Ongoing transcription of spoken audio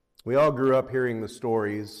We all grew up hearing the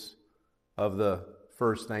stories of the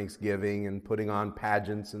first Thanksgiving and putting on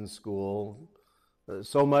pageants in school.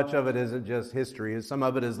 So much of it isn't just history. Some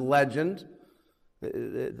of it is legend.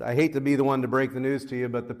 I hate to be the one to break the news to you,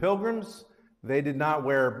 but the Pilgrims, they did not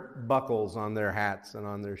wear buckles on their hats and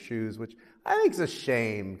on their shoes, which I think is a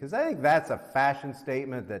shame, because I think that's a fashion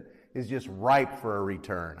statement that is just ripe for a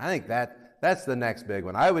return. I think that's the next big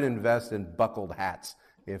one. I would invest in buckled hats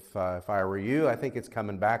if I were you. I think it's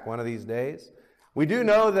coming back one of these days. We do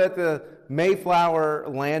know that the Mayflower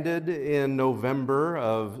landed in November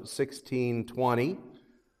of 1620.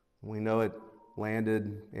 We know it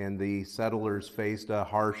landed and the settlers faced a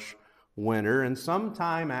harsh winter, and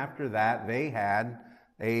sometime after that they had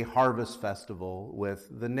a harvest festival with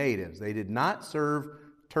the natives. They did not serve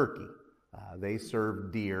turkey. They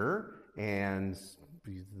served deer and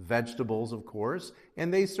vegetables, of course,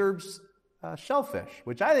 and they served shellfish,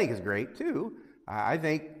 which I think is great too. I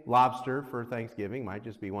think lobster for Thanksgiving might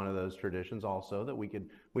just be one of those traditions also that we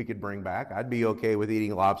could bring back. I'd be okay with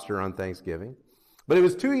eating lobster on Thanksgiving. But it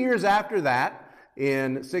was 2 years after that,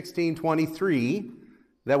 in 1623,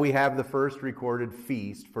 that we have the first recorded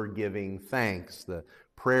feast for giving thanks. The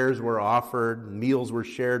prayers were offered, meals were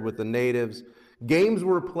shared with the natives, games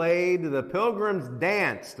were played, the Pilgrims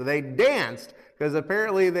danced. They danced because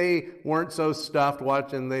apparently they weren't so stuffed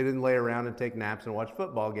watching, they didn't lay around and take naps and watch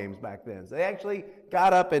football games back then. So they actually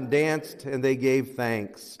got up and danced and they gave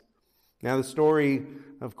thanks. Now the story,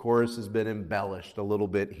 of course, has been embellished a little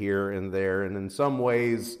bit here and there, and in some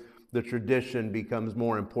ways the tradition becomes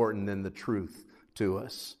more important than the truth to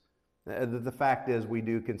us. The fact is we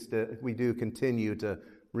do continue to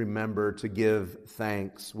remember to give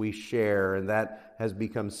thanks. We share, and that has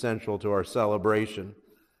become central to our celebration.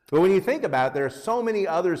 But when you think about it, there are so many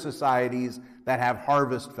other societies that have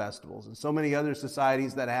harvest festivals, and so many other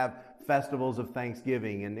societies that have festivals of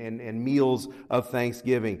Thanksgiving and meals of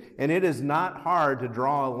Thanksgiving. And it is not hard to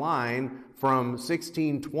draw a line from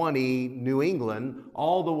 1620 New England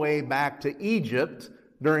all the way back to Egypt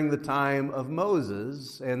during the time of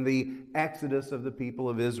Moses and the exodus of the people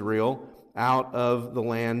of Israel out of the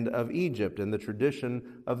land of Egypt and the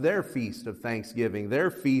tradition of their feast of Thanksgiving, their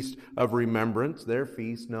feast of remembrance, their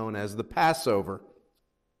feast known as the Passover.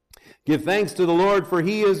 Give thanks to the Lord, for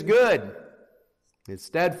he is good. His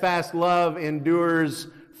steadfast love endures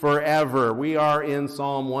forever. We are in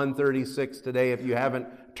Psalm 136 today. If you haven't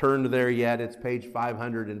turned there yet, it's page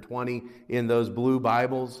 520 in those blue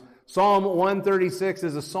Bibles. Psalm 136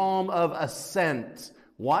 is a psalm of ascent.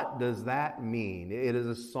 What does that mean? It is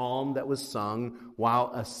a psalm that was sung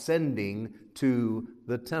while ascending to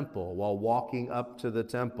the temple, while walking up to the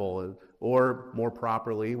temple, or more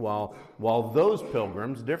properly, while those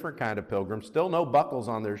pilgrims, different kind of pilgrims, still no buckles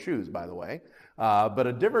on their shoes, by the way, but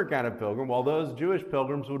a different kind of pilgrim, while those Jewish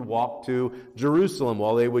pilgrims would walk to Jerusalem,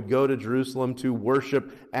 while they would go to Jerusalem to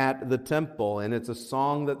worship at the temple. And it's a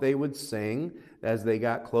song that they would sing as they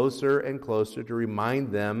got closer and closer to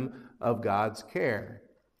remind them of God's care.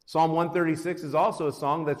 Psalm 136 is also a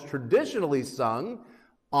song that's traditionally sung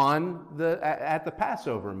at the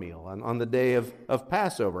Passover meal, on the day of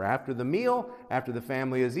Passover. After the meal, after the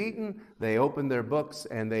family has eaten, they open their books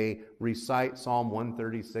and they recite Psalm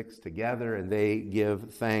 136 together and they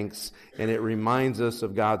give thanks. And it reminds us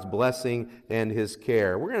of God's blessing and his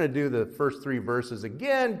care. We're going to do the first 3 verses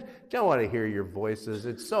again. I want to hear your voices.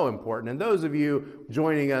 It's so important. And those of you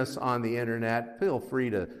joining us on the internet, feel free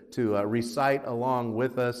to recite along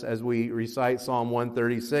with us as we recite Psalm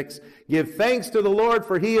 136. Give thanks to the Lord,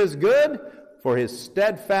 for he is good, for his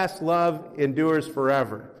steadfast love endures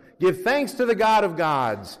forever. Give thanks to the God of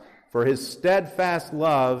gods, for his steadfast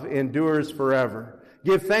love endures forever.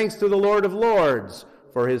 Give thanks to the Lord of lords,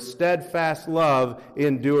 for his steadfast love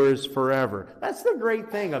endures forever. That's the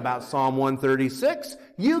great thing about Psalm 136.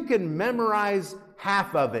 You can memorize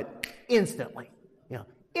half of it instantly.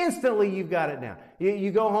 Instantly you've got it down. You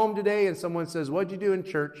go home today and someone says, "What'd you do in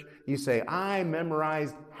church?" You say, "I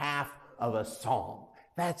memorized half of a psalm."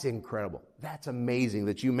 That's incredible. That's amazing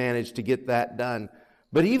that you managed to get that done.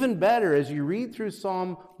 But even better, as you read through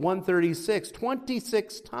Psalm 136,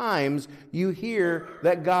 26 times you hear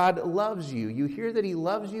that God loves you. You hear that he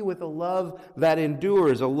loves you with a love that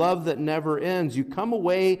endures, a love that never ends. You come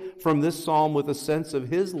away from this psalm with a sense of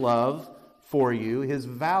his love for you, his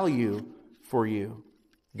value for you.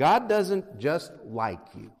 God doesn't just like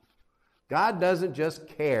you. God doesn't just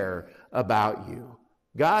care about you.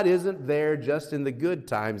 God isn't there just in the good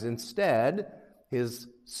times. Instead, his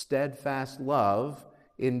steadfast love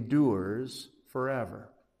endures forever.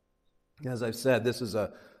 As I've said, this is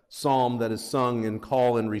a psalm that is sung in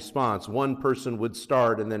call and response. One person would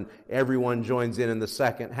start and then everyone joins in the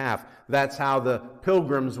second half. That's how the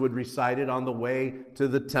pilgrims would recite it on the way to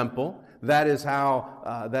the temple. That is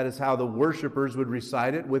how the worshipers would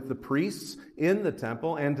recite it with the priests in the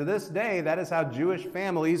temple. And to this day, that is how Jewish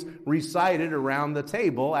families recite it around the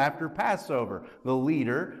table after Passover. The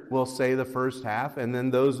leader will say the first half, and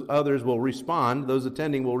then those others will respond. Those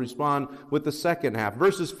attending will respond with the second half.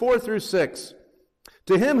 Verses 4 through 6.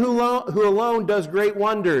 To him who alone does great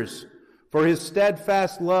wonders, for his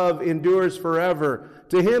steadfast love endures forever.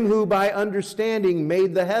 To him who by understanding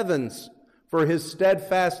made the heavens, for his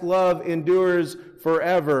steadfast love endures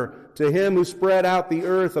forever. To him who spread out the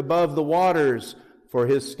earth above the waters, for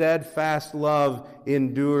his steadfast love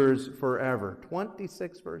endures forever.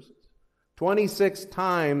 26 verses. 26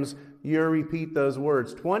 times you repeat those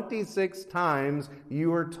words. 26 times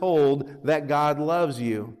you are told that God loves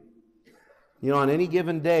you. You know, on any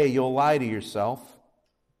given day, you'll lie to yourself,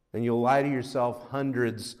 and you'll lie to yourself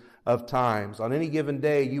hundreds of times. On any given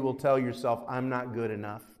day, you will tell yourself, I'm not good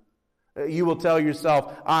enough. You will tell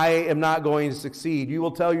yourself, I am not going to succeed. You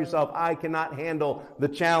will tell yourself, I cannot handle the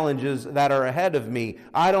challenges that are ahead of me.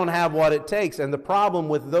 I don't have what it takes. And the problem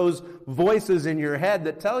with those voices in your head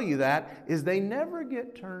that tell you that is they never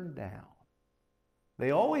get turned down. They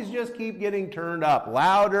always just keep getting turned up,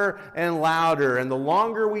 louder and louder. And the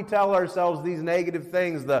longer we tell ourselves these negative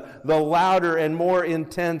things, the louder and more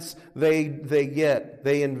intense they get.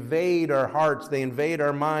 They invade our hearts, they invade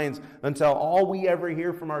our minds, until all we ever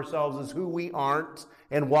hear from ourselves is who we aren't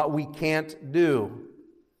and what we can't do.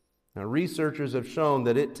 Now, researchers have shown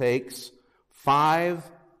that it takes 5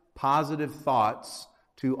 positive thoughts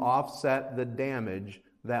to offset the damage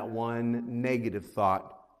that one negative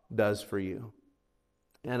thought does for you.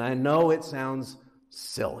 And I know it sounds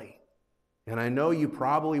silly. And I know you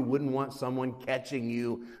probably wouldn't want someone catching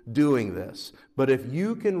you doing this. But if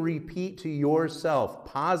you can repeat to yourself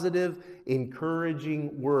positive,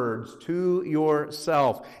 encouraging words to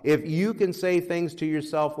yourself, if you can say things to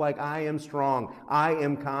yourself like, I am strong, I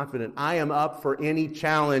am confident, I am up for any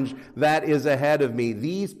challenge that is ahead of me,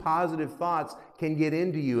 these positive thoughts can get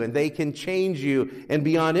into you and they can change you. And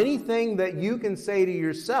beyond anything that you can say to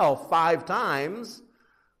yourself 5 times,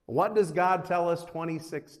 what does God tell us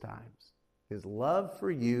 26 times? His love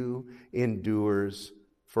for you endures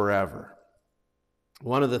forever.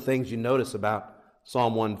 One of the things you notice about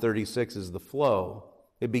Psalm 136 is the flow.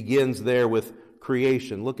 It begins there with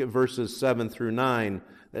creation. Look at verses 7 through 9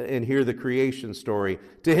 and hear the creation story.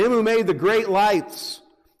 To him who made the great lights,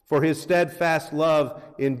 for his steadfast love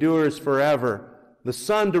endures forever. The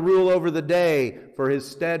sun to rule over the day, for his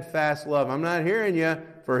steadfast love. I'm not hearing you.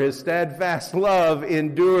 For his steadfast love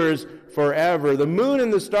endures forever. The moon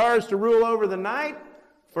and the stars to rule over the night,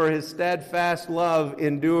 for his steadfast love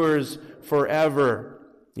endures forever.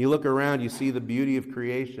 You look around, you see the beauty of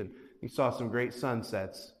creation. You saw some great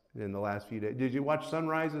sunsets in the last few days. Did you watch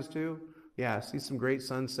sunrises too? Yeah, see some great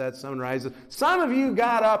sunsets, sunrises. Some of you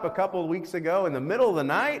got up a couple of weeks ago in the middle of the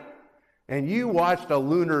night and you watched a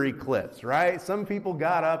lunar eclipse, right? Some people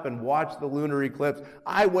got up and watched the lunar eclipse.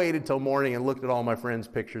 I waited till morning and looked at all my friends'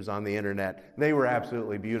 pictures on the internet. They were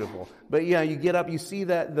absolutely beautiful. But yeah, you get up, you see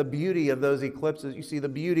that the beauty of those eclipses. You see the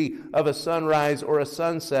beauty of a sunrise or a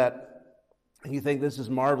sunset. And you think, this is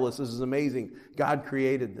marvelous, this is amazing. God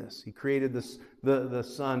created this. He created this, the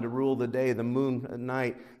sun to rule the day, the moon at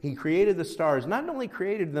night. He created the stars. Not only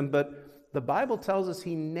created them, but the Bible tells us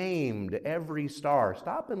he named every star.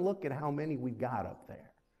 Stop and look at how many we got up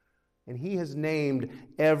there. And he has named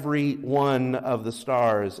every one of the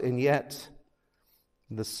stars. And yet,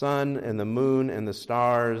 the sun and the moon and the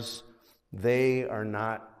stars, they are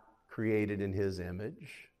not created in his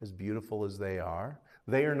image, as beautiful as they are.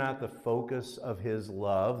 They are not the focus of his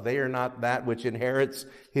love. They are not that which inherits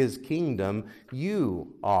his kingdom.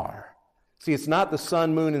 You are. See, it's not the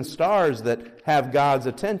sun, moon, and stars that have God's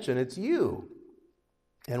attention. It's you.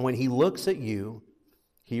 And when he looks at you,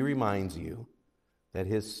 he reminds you that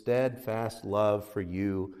his steadfast love for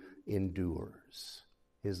you endures.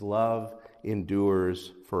 His love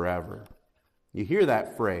endures forever. You hear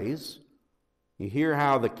that phrase. You hear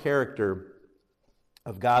how the character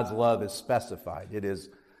of God's love is specified. It is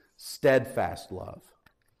steadfast love.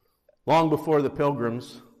 Long before the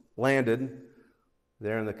Pilgrims landed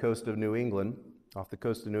there on the coast of New England, off the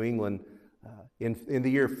coast of New England, in the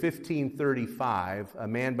year 1535, a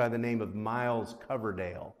man by the name of Miles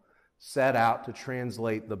Coverdale set out to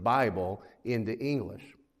translate the Bible into English.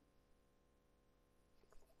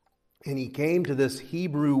 And he came to this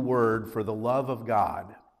Hebrew word for the love of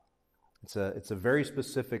God. It's a very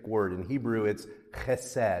specific word. In Hebrew, it's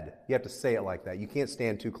chesed. You have to say it like that. You can't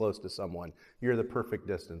stand too close to someone. You're the perfect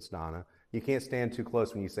distance, Donna. You can't stand too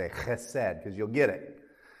close when you say chesed, because you'll get it.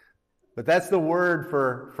 But that's the word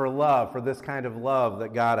for love, for this kind of love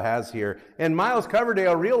that God has here. And Miles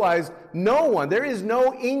Coverdale realized there is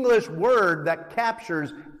no English word that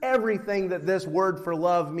captures everything that this word for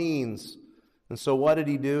love means. And so what did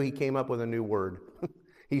he do? He came up with a new word.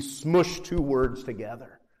 He smushed two words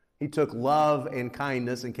together. He took love and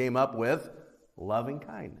kindness and came up with loving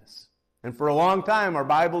kindness. And for a long time, our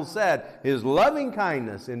Bible said, His loving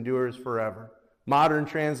kindness endures forever. Modern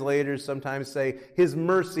translators sometimes say, His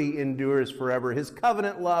mercy endures forever. His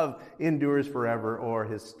covenant love endures forever. Or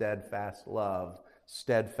His steadfast love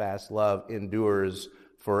endures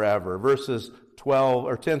forever. Verses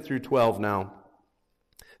 10 through 12 now.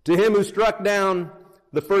 To Him who struck down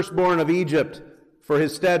the firstborn of Egypt, for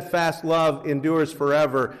His steadfast love endures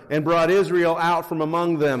forever, and brought Israel out from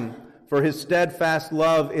among them, for His steadfast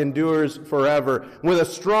love endures forever. With a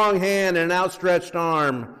strong hand and an outstretched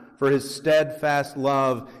arm, for His steadfast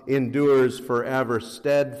love endures forever.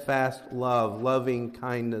 Steadfast love, loving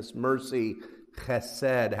kindness, mercy,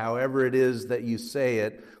 chesed, however it is that you say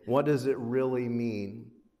it, what does it really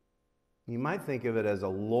mean? You might think of it as a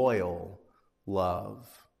loyal love,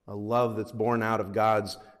 a love that's born out of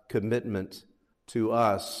God's commitment to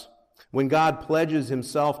us. When God pledges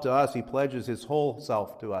Himself to us, He pledges His whole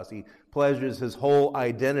self to us. He pledges His whole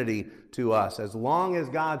identity to us. As long as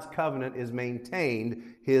God's covenant is maintained,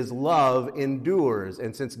 His love endures.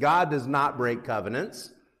 And since God does not break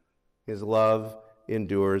covenants, His love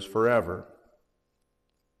endures forever.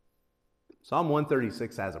 Psalm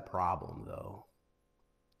 136 has a problem, though.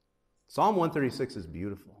 Psalm 136 is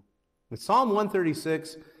beautiful. And Psalm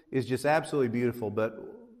 136 is just absolutely beautiful, but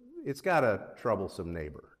it's got a troublesome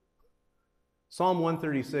neighbor. Psalm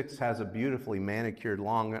 136 has a beautifully manicured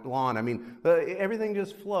lawn. I mean, everything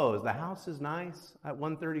just flows. The house is nice at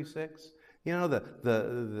 136. You know,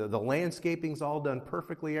 the landscaping's all done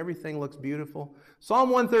perfectly. Everything looks beautiful. Psalm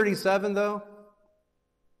 137, though,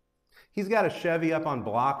 he's got a Chevy up on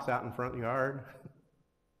blocks out in front yard.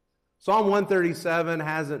 Psalm 137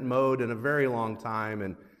 hasn't mowed in a very long time,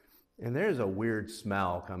 and there's a weird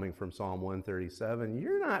smell coming from Psalm 137.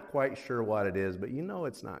 You're not quite sure what it is, but you know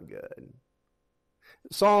it's not good.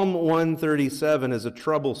 Psalm 137 is a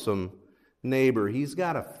troublesome neighbor. He's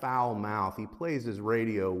got a foul mouth. He plays his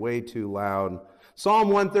radio way too loud. Psalm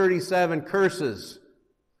 137 curses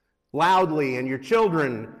loudly, and your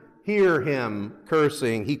children hear him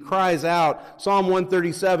cursing. He cries out, Psalm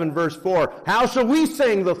 137, verse 4, how shall we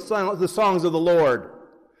sing the songs of the Lord?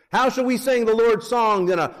 How shall we sing the Lord's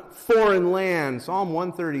song in a foreign land? Psalm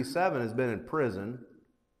 137 has been in prison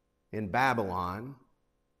in Babylon.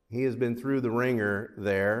 He has been through the ringer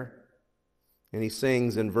there. And he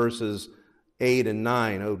sings in verses 8 and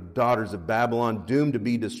 9, O daughters of Babylon, doomed to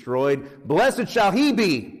be destroyed. Blessed shall he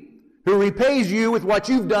be who repays you with what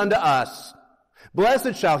you've done to us.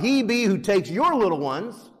 Blessed shall he be who takes your little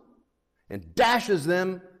ones and dashes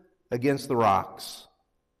them against the rocks.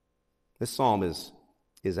 This psalm is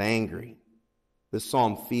angry. This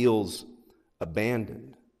psalm feels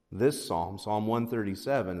abandoned. This psalm, Psalm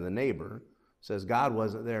 137, the neighbor, says God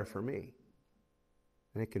wasn't there for me.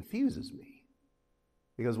 And it confuses me.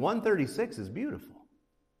 Because 136 is beautiful.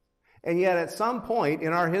 And yet at some point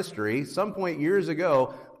in our history, some point years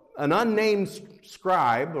ago, an unnamed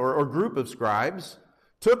scribe or group of scribes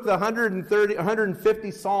took the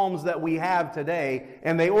 150 psalms that we have today,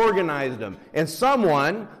 and they organized them. And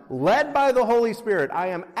someone, led by the Holy Spirit, I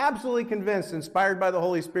am absolutely convinced, inspired by the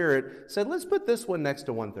Holy Spirit, said, let's put this one next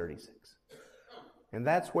to 136. And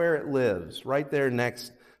that's where it lives, right there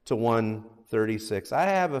next to 136. I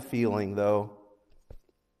have a feeling, though,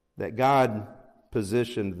 that God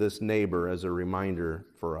positioned this neighbor as a reminder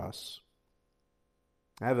for us.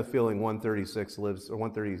 I have a feeling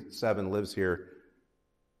 137 lives here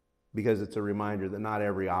because it's a reminder that not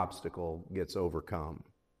every obstacle gets overcome.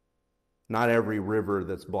 Not every river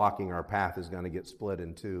that's blocking our path is going to get split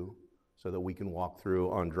in two so that we can walk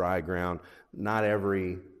through on dry ground. Not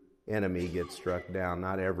every enemy gets struck down.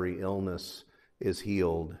 Not every illness is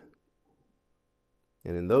healed.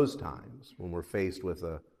 And in those times, when we're faced with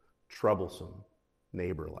a troublesome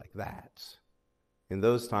neighbor like that, in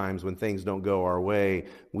those times when things don't go our way,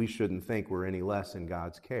 we shouldn't think we're any less in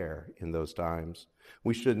God's care in those times.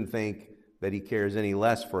 We shouldn't think that He cares any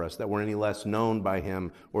less for us, that we're any less known by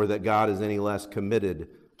Him, or that God is any less committed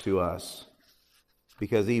to us.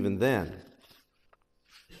 Because even then,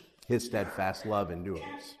 His steadfast love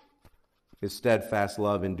endures. His steadfast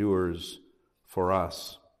love endures for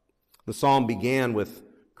us. The psalm began with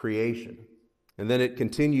creation. And then it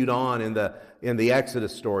continued on in the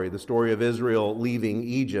Exodus story, the story of Israel leaving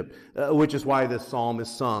Egypt, which is why this psalm is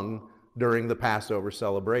sung during the Passover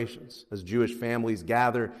celebrations. As Jewish families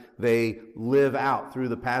gather, they live out through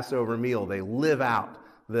the Passover meal. They live out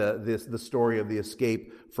the story of the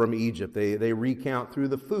escape from Egypt. They recount through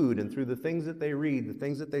the food and through the things that they read, the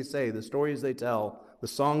things that they say, the stories they tell, the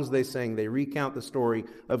songs they sing. They recount the story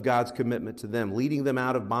of God's commitment to them, leading them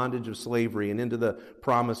out of bondage of slavery and into the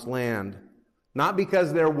promised land. Not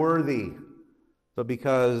because they're worthy, but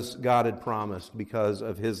because God had promised, because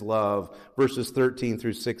of his love. Verses 13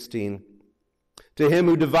 through 16. To him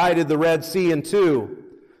who divided the Red Sea in two,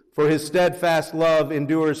 for his steadfast love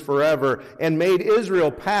endures forever, and made Israel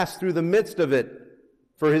pass through the midst of it,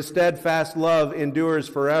 for his steadfast love endures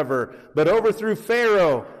forever, but overthrew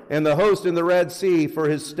Pharaoh and the host in the Red Sea, for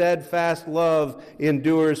his steadfast love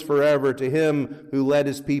endures forever. To him who led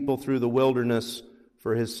his people through the wilderness,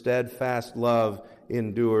 for his steadfast love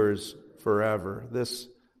endures forever.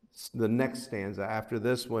 The next stanza after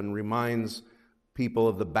this one reminds people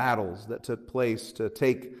of the battles that took place to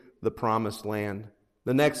take the promised land.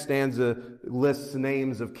 The next stanza lists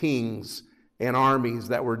names of kings and armies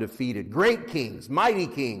that were defeated. Great kings, mighty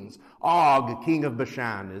kings. Og, king of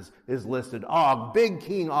Bashan, is listed. Og, big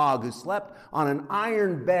King Og, who slept on an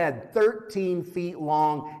iron bed 13 feet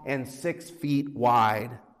long and 6 feet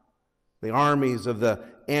wide. The armies of the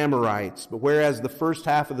Amorites. But whereas the first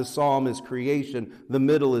half of the psalm is creation, the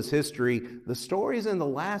middle is history, the stories in the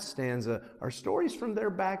last stanza are stories from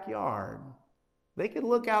their backyard. They could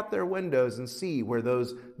look out their windows and see where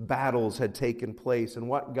those battles had taken place and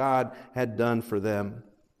what God had done for them.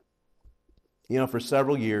 You know, for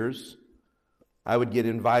several years, I would get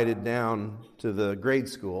invited down to the grade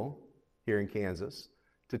school here in Kansas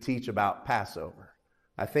to teach about Passover.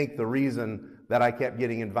 I think the reason that I kept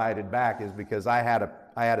getting invited back is because I had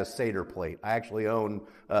a Seder plate. I actually own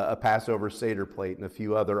a Passover Seder plate and a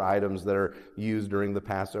few other items that are used during the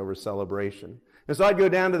Passover celebration. And so I'd go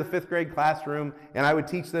down to the 5th grade classroom and I would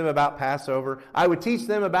teach them about Passover. I would teach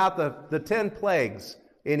them about the 10 plagues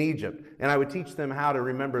in Egypt. And I would teach them how to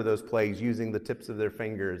remember those plagues using the tips of their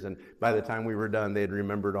fingers. And by the time we were done, they had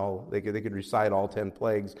remembered they could recite all 10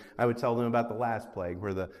 plagues. I would tell them about the last plague,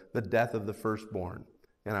 where the death of the firstborn.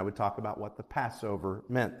 And I would talk about what the Passover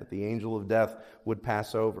meant, that the angel of death would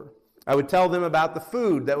pass over. I would tell them about the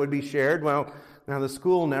food that would be shared. Well, now the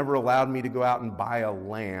school never allowed me to go out and buy a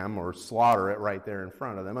lamb or slaughter it right there in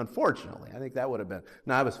front of them, unfortunately. I think that would have been,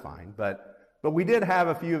 no, I was fine. But we did have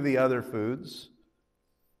a few of the other foods.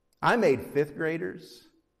 I made 5th graders,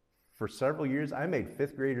 for several years, I made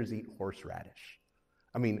 5th graders eat horseradish.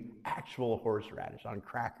 I mean, actual horseradish on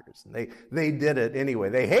crackers. And they did it anyway.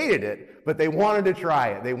 They hated it, but they wanted to try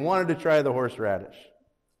it. They wanted to try the horseradish.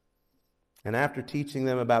 And after teaching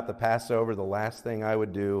them about the Passover, the last thing I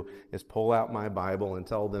would do is pull out my Bible and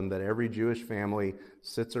tell them that every Jewish family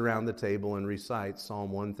sits around the table and recites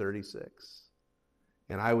Psalm 136.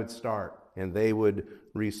 And I would start, and they would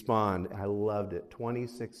respond. I loved it.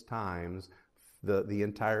 26 times, the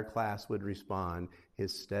entire class would respond,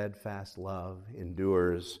 his steadfast love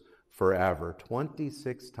endures forever.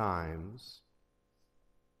 26 times,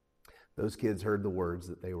 those kids heard the words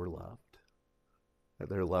that they were loved, that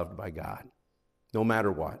they're loved by God, no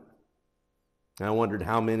matter what. And I wondered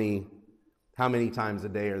how many times a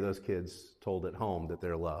day are those kids told at home that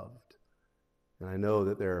they're loved. And I know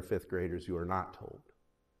that there are 5th graders who are not told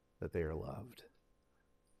that they are loved.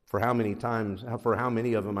 For how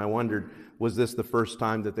many of them, I wondered, was this the first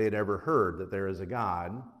time that they had ever heard that there is a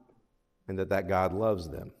God and that God loves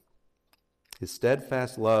them? His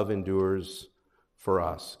steadfast love endures for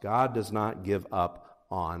us. God does not give up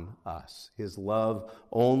on us. His love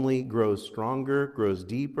only grows stronger, grows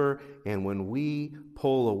deeper, and when we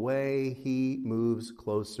pull away, he moves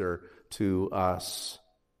closer to us.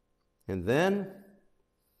 And then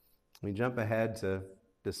we jump ahead to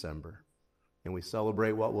December. And we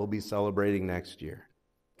celebrate what we'll be celebrating next year.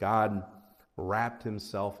 God wrapped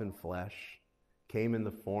himself in flesh, came in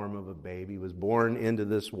the form of a baby, was born into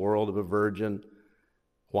this world of a virgin.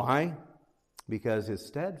 Why? Because his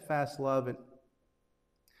steadfast love,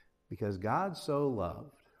 because God so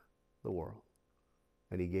loved the world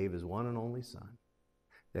that he gave his one and only Son,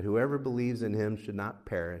 that whoever believes in him should not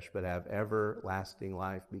perish but have everlasting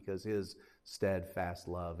life, because his steadfast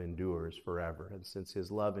love endures forever. And since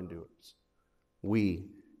his love endures, we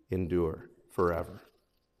endure forever.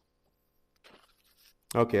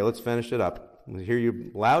 Okay, let's finish it up. I hear you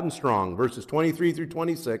loud and strong. Verses 23 through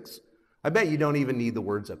 26. I bet you don't even need the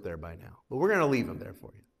words up there by now, but we're going to leave them there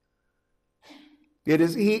for you. It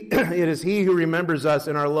is he who remembers us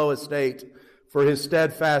in our low estate, for his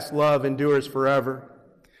steadfast love endures forever.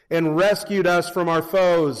 And rescued us from our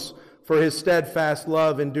foes, for his steadfast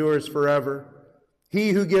love endures forever. He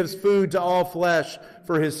who gives food to all flesh,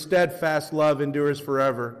 for his steadfast love endures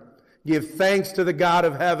forever. Give thanks to the God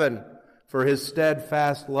of heaven, for his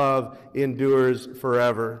steadfast love endures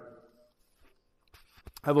forever.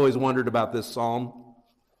 I've always wondered about this psalm.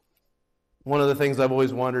 One of the things I've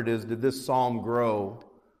always wondered is, did this psalm grow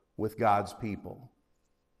with God's people?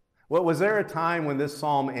 Well, was there a time when this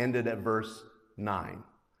psalm ended at verse 9,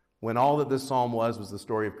 when all that this psalm was the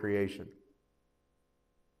story of creation?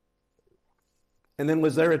 And then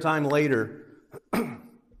was there a time later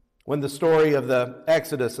when the story of the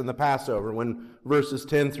Exodus and the Passover, when verses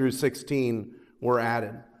 10 through 16 were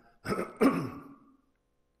added? And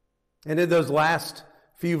in those last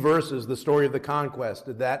few verses, the story of the conquest,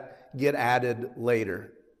 did that get added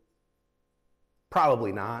later?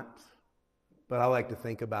 Probably not, but I like to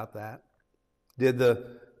think about that. Did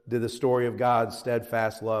the story of God's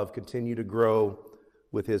steadfast love continue to grow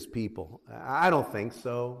with his people? I don't think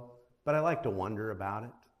so, but I like to wonder about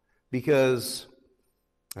it, because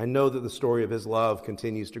I know that the story of his love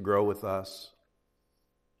continues to grow with us.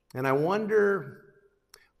 And I wonder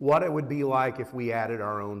what it would be like if we added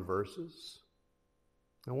our own verses.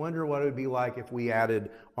 I wonder what it would be like if we added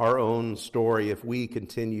our own story, if we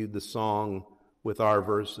continued the song with our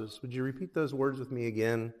verses. Would you repeat those words with me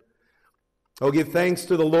again? Oh, give thanks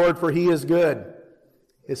to the Lord, for he is good.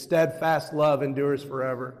 His steadfast love endures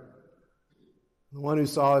forever. The one who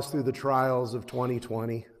saw us through the trials of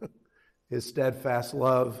 2020, his steadfast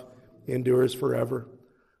love endures forever.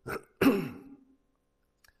 The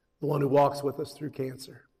one who walks with us through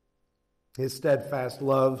cancer, his steadfast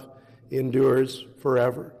love endures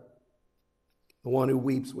forever. The one who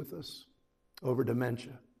weeps with us over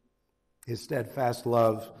dementia, his steadfast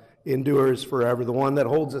love endures forever. The one that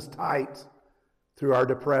holds us tight through our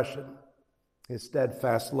depression, his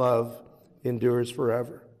steadfast love endures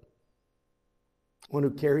forever. The one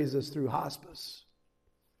who carries us through hospice,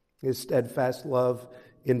 his steadfast love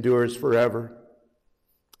endures forever.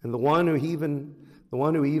 And the one who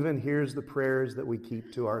even hears the prayers that we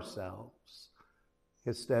keep to ourselves,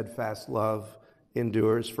 his steadfast love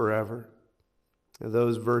endures forever. And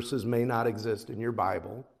those verses may not exist in your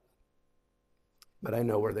Bible, but I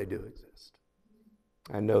know where they do exist.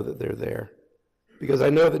 I know that they're there because I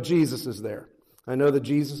know that Jesus is there. I know that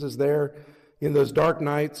Jesus is there in those dark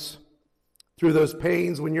nights, through those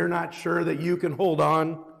pains when you're not sure that you can hold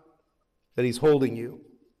on, that he's holding you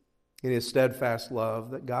in his steadfast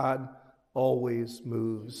love, that God always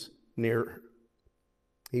moves nearer.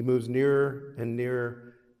 He moves nearer, and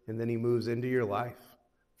then he moves into your life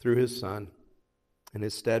through his Son, and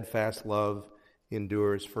his steadfast love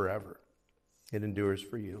endures forever. It endures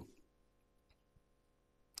for you.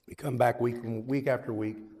 We come back week after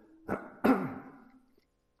week, and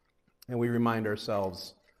we remind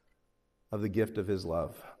ourselves of the gift of his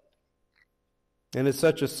love. And it's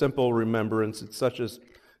such a simple remembrance. It's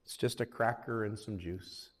just a cracker and some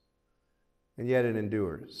juice. And yet it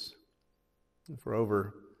endures. And for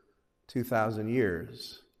over 2,000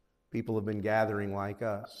 years, people have been gathering like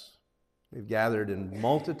us. They've gathered in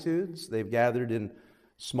multitudes. They've gathered in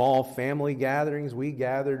small family gatherings. We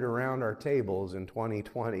gathered around our tables in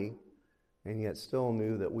 2020, and yet still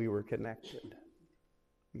knew that we were connected,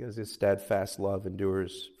 because his steadfast love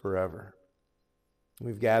endures forever.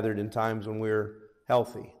 We've gathered in times when we're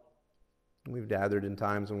healthy. We've gathered in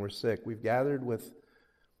times when we're sick. We've gathered with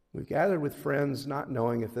friends not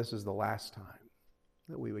knowing if this is the last time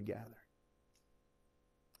that we would gather.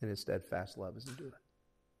 And his steadfast love is enduring.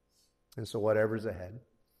 And so whatever's ahead,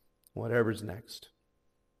 whatever's next,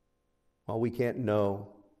 while we can't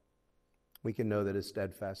know, we can know that his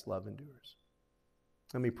steadfast love endures.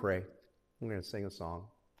 Let me pray. I'm going to sing a song,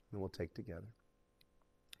 and we'll take together.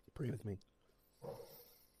 Pray with me.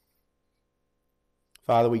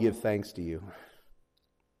 Father, we give thanks to you,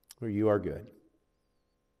 for you are good,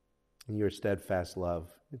 and your steadfast love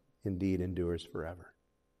indeed endures forever.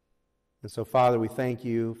 And so, Father, we thank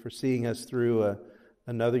you for seeing us through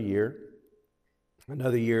another year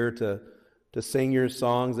to sing your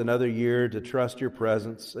songs, another year to trust your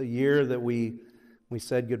presence, a year that we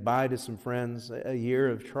said goodbye to some friends, a year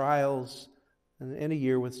of trials, and a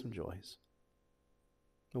year with some joys.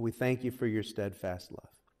 But we thank you for your steadfast love.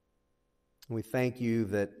 And we thank you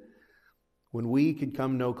that when we could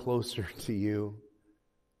come no closer to you,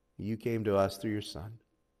 you came to us through your Son.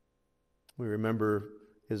 We remember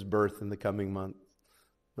his birth in the coming month.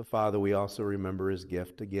 But Father, we also remember his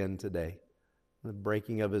gift again today, the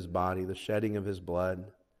breaking of his body, the shedding of his blood,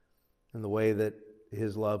 and the way that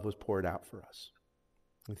his love was poured out for us.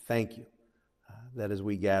 We thank you that as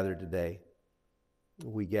we gather today,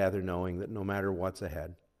 we gather knowing that no matter what's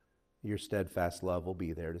ahead, your steadfast love will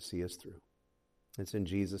be there to see us through. It's in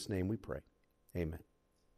Jesus' name we pray. Amen.